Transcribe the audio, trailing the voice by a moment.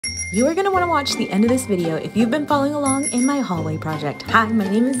You are going to want to watch the end of this video if you've been following along in my hallway project. Hi, my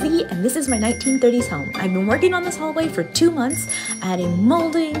name is Z and this is my 1930s home. I've been working on this hallway for 2 months, adding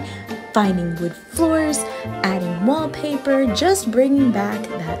molding, finding wood floors, adding wallpaper, just bringing back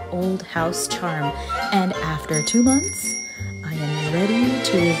that old house charm. And after 2 months, I am ready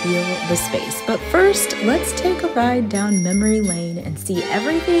to reveal the space. But first, let's take a ride down memory lane and see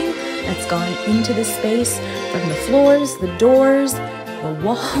everything that's gone into this space, from the floors, the doors, the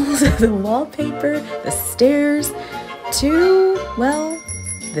walls, the wallpaper, the stairs, to, well,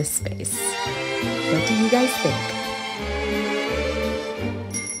 this space. What do you guys think?